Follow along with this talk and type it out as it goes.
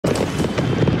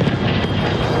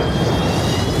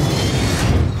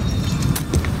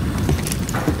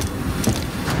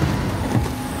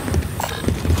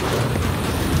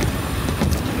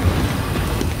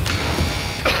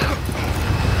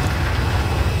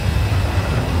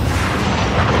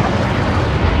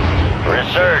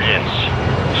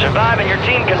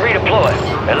team can redeploy.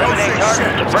 Eliminate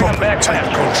targets to bring them back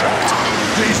faster. Contract.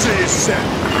 DC is set.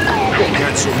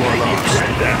 Cancel my last.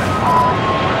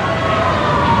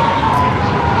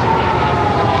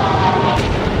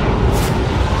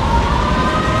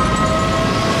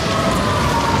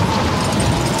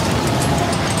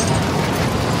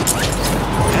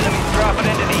 Dropping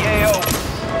into the AO.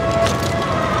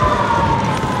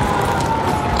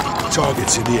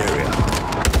 Targets in the area.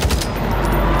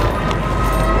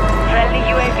 Friendly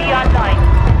UAV online.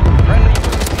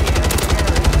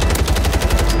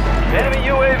 Enemy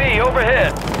UAV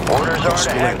overhead. Orders are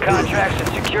to hack contracts and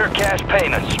secure cash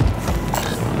payments.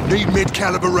 Need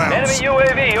mid-caliber rounds. Enemy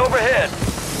UAV overhead.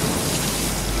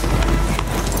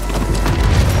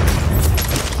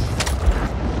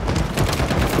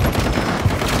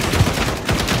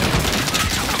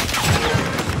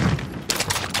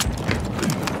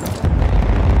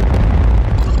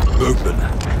 Open.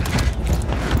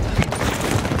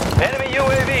 Enemy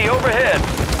UAV overhead.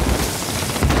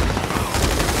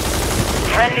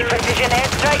 Friendly precision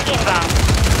airstrike inbound.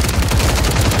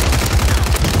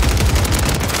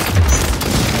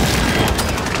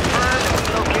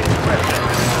 Located the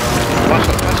resident.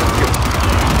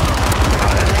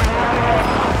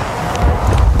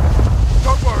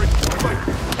 Don't worry.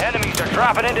 Enemies are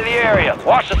dropping into the area.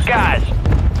 Watch the skies.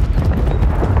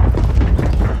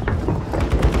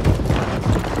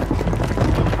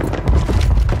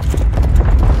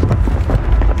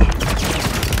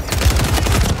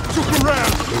 Look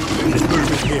around. He's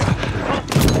moving here.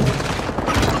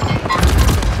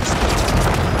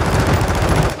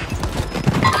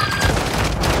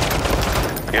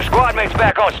 Your squad mate's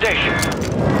back on station.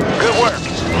 Good work.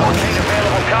 Locate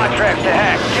available contracts to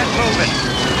hack. Get moving.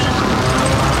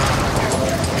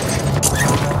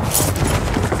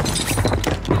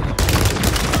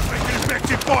 Taking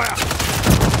effective fire.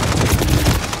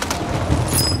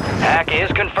 Hack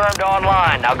is confirmed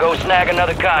online. Now go snag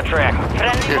another contract.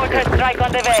 Friendly mortar strike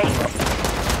on the way.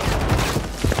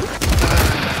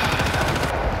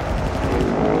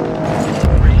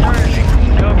 Resurging.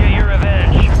 Go get your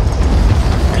revenge.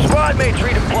 Your squad mate's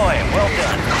redeploying. Well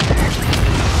done.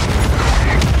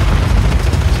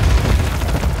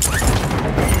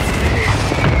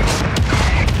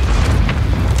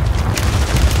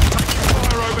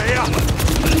 Fire over here.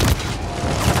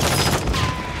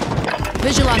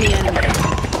 Visual on the enemy.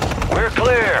 We're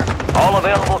clear. All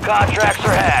available contracts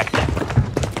are hacked.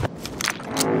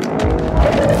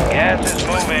 Gas is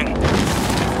moving.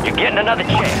 You're getting another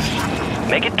chance.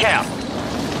 Make it count.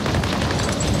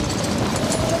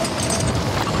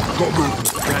 Got movement.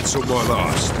 Cancel my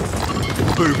last.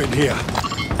 Moving here.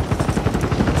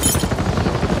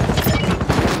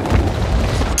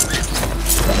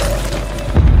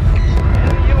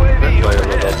 UAV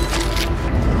overhead.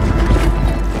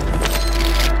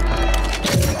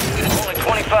 Only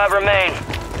 25 remain.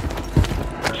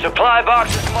 Supply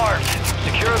boxes marked.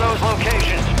 Secure those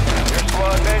locations. Your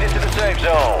squad made it to the safe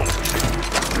zone.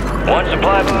 One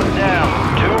supply box down.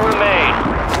 2 remain.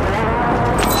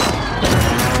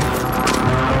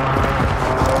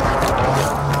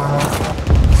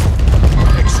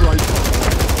 X-ray.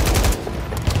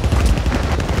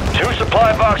 2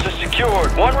 supply boxes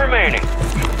secured. 1 remaining.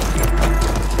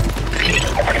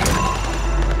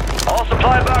 All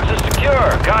supply boxes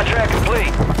secure. Contract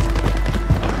complete.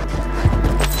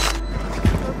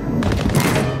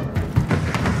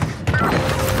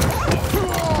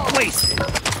 Please.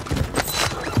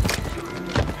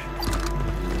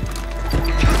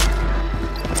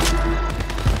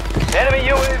 Enemy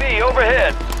UAV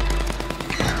overhead.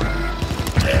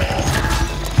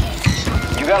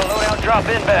 You got a loadout drop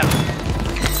inbound.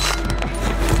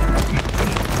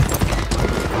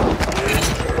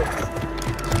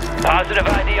 Positive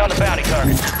ID on the bounty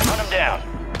target. Hunt him down.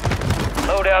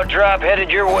 Loadout drop headed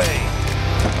your way.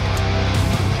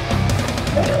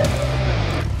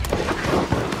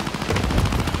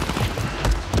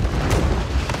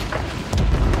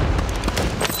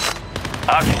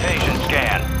 Occupation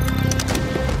scan.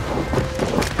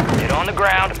 Get on the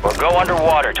ground or go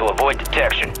underwater to avoid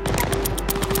detection.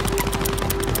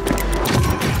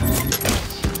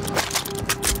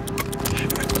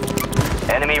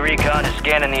 Enemy recon is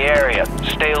scanning the area.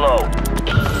 Stay low.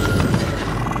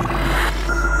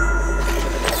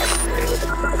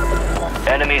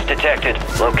 Enemies detected.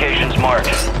 Locations marked.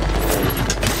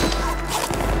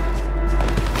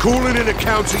 Calling in a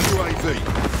counter UAV.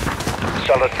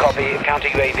 Solid copy. Counter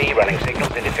UAV running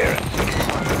signals interference.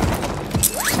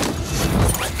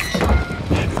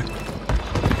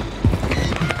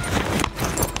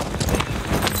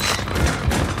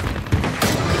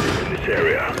 In this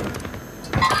area.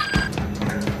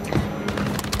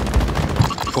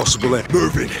 Possible end.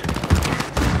 Moving.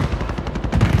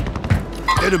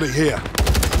 Enemy here.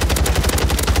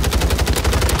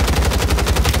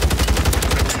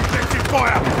 Effective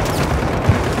fire.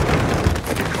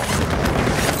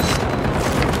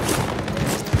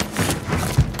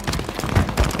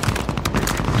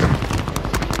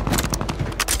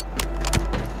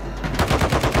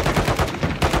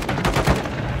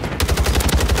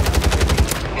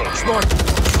 Sniper.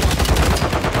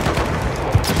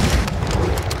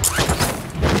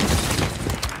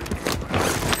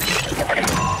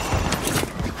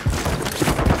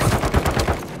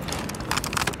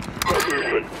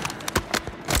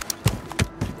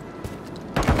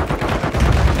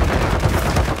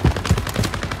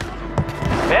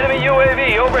 Enemy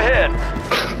UAV overhead.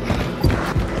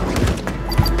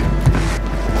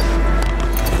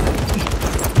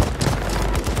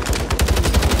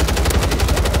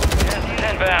 Gas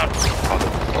inbound.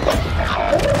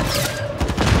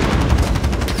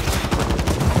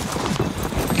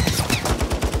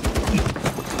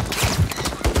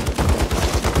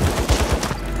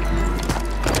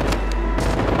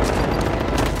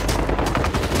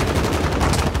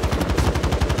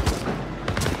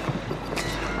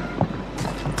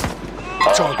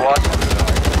 Target.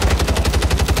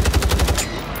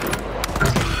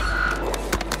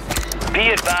 Be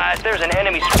advised, there's an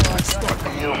enemy squad coming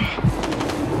for you.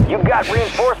 You've got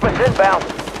reinforcements inbound.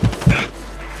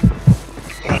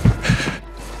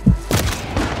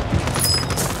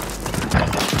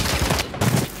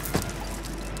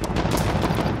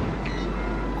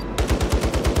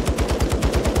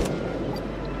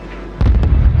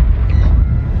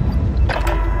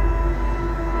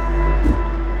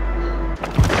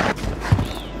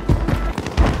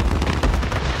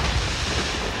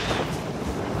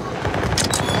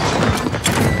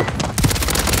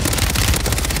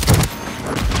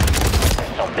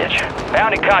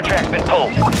 Bounty contract's been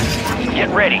pulled. Get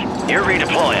ready. You're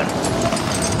redeploying.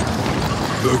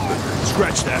 Movement.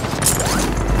 Scratch that.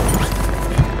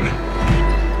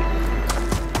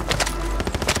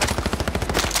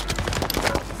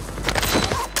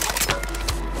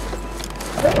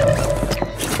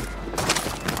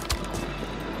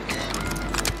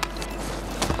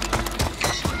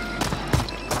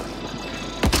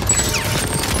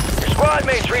 Your squad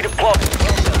mates redeployed.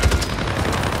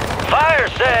 Fire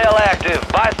sale active.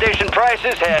 Buy station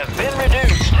prices have been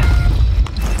reduced.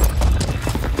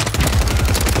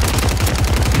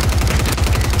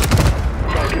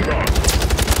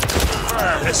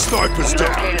 That sniper's down.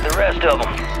 Located the rest of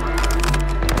them.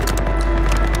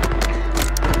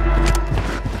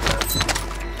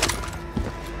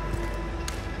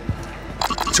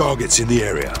 Targets in the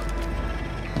area.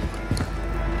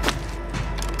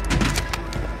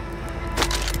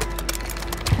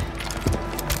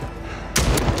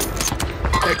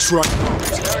 X-ray.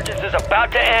 Surgeons is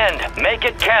about to end. Make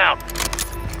it count.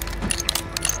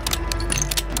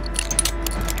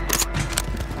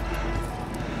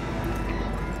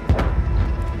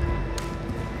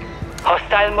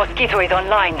 Hostile Mosquito is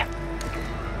online.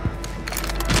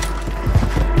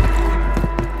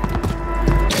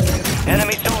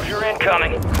 Enemy soldier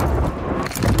incoming.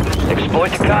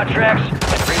 Exploit the contracts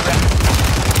and reroute.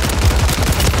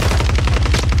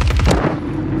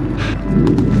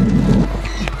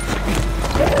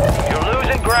 You're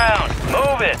losing ground.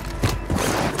 Move it.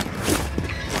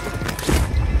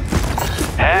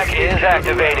 Hack is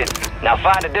activated. Now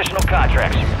find additional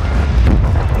contracts.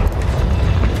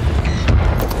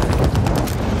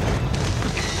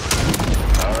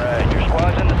 Alright, your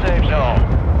squad's in the safe zone.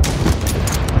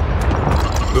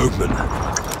 Movement.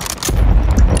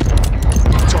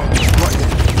 Target right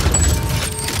there.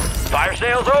 Fire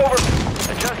sale's over.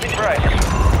 Adjusting prices.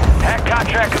 Hack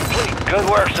contract complete. Good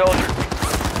work, soldier.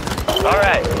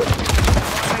 Alright.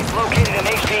 Located in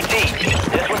HVT.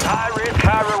 This was high risk,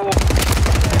 high reward.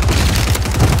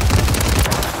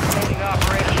 Taking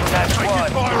operators from that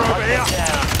squad. Fire over here.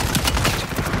 Down.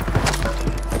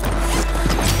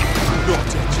 Not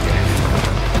dead yet.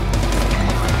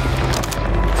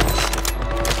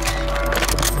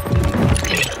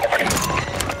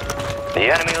 The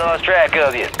enemy lost track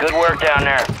of you. Good work down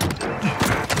there.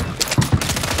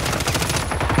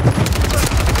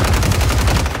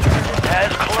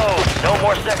 Has closed. No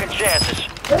more second chances.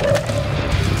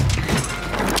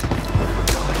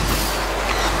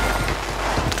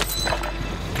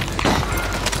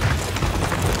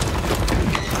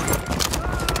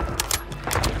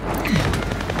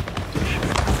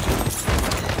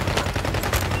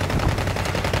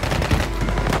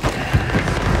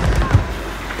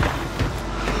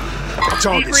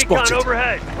 Target spotted.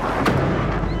 overhead.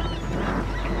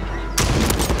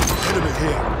 Enemy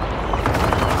here.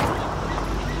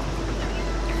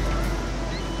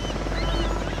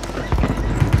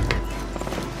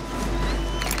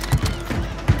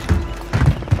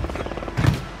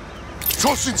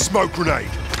 Tossing smoke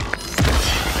grenade.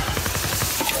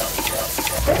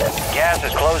 Gas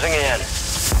is closing in.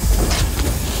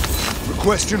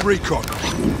 Requesting recon.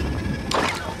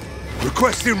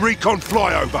 Requesting recon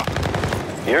flyover.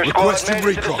 Your squad Requesting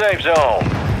made it to the recon. safe zone.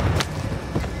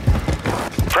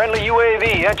 Friendly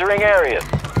UAV entering area.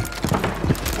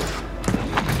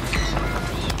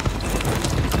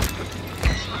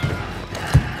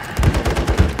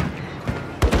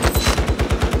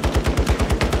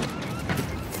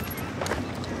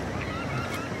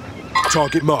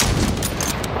 Target marked.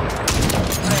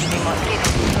 Friendly mosquito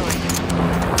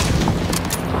destroyed.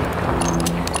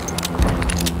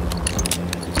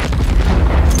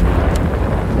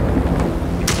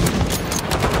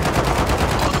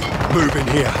 Moving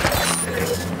here.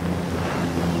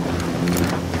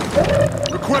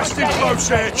 Requesting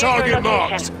close air. Target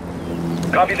marked.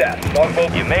 Copy that.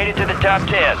 Longbow. You made it to the top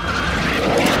 10.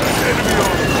 Enemy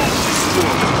on.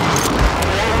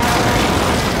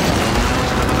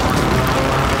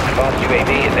 Advanced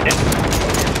UAV is in.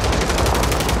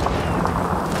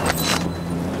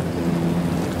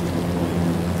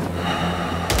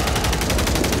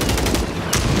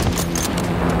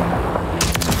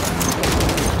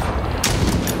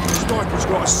 Sniper's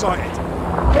got us sighted.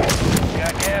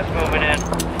 Got gas moving in.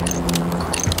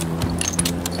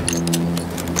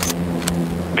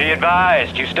 Be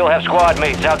advised, you still have squad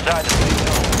mates outside the safe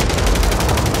zone.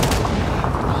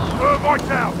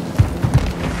 Thermite out.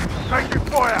 Taking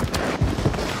fire.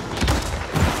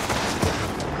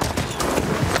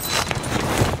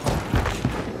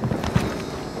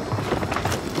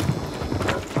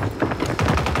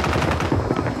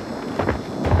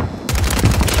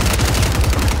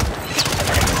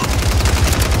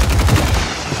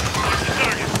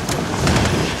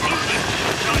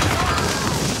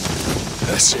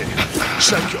 That's it.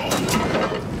 Shake it off.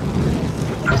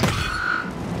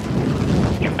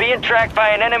 You're being tracked by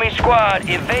an enemy squad.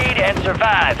 Evade and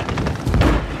survive.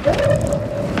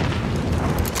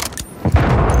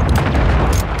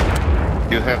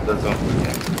 You have the zone.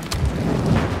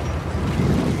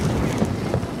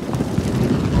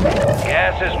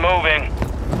 Gas is moving.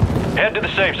 Head to the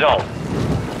safe zone.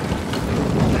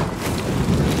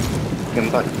 Can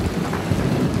buy.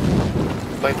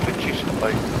 Buy Victus,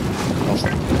 buy.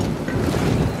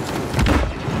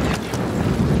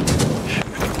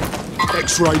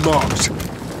 X-ray marked.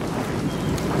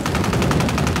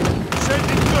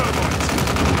 Sending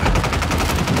thermite.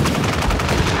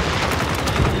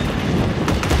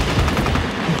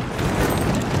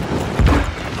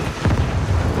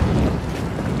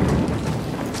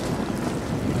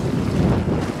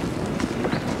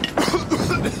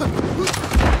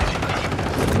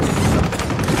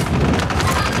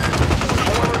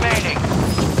 Four remaining.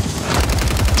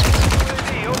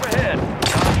 UAV overhead.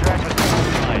 Contract with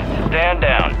line. Stand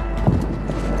down.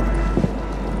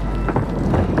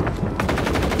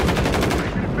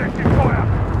 Effective fire.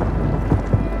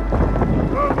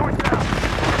 Thermite out.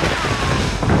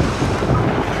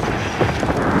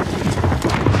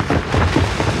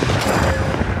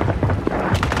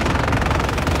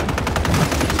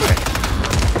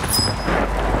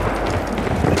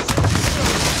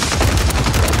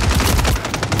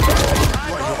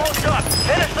 Almost up.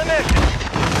 Finish the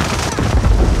mission.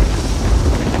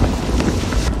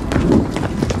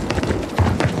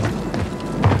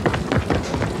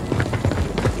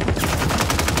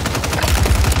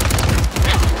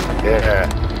 Yeah.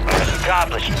 Mission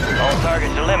accomplished. All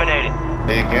targets eliminated.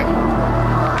 Say again.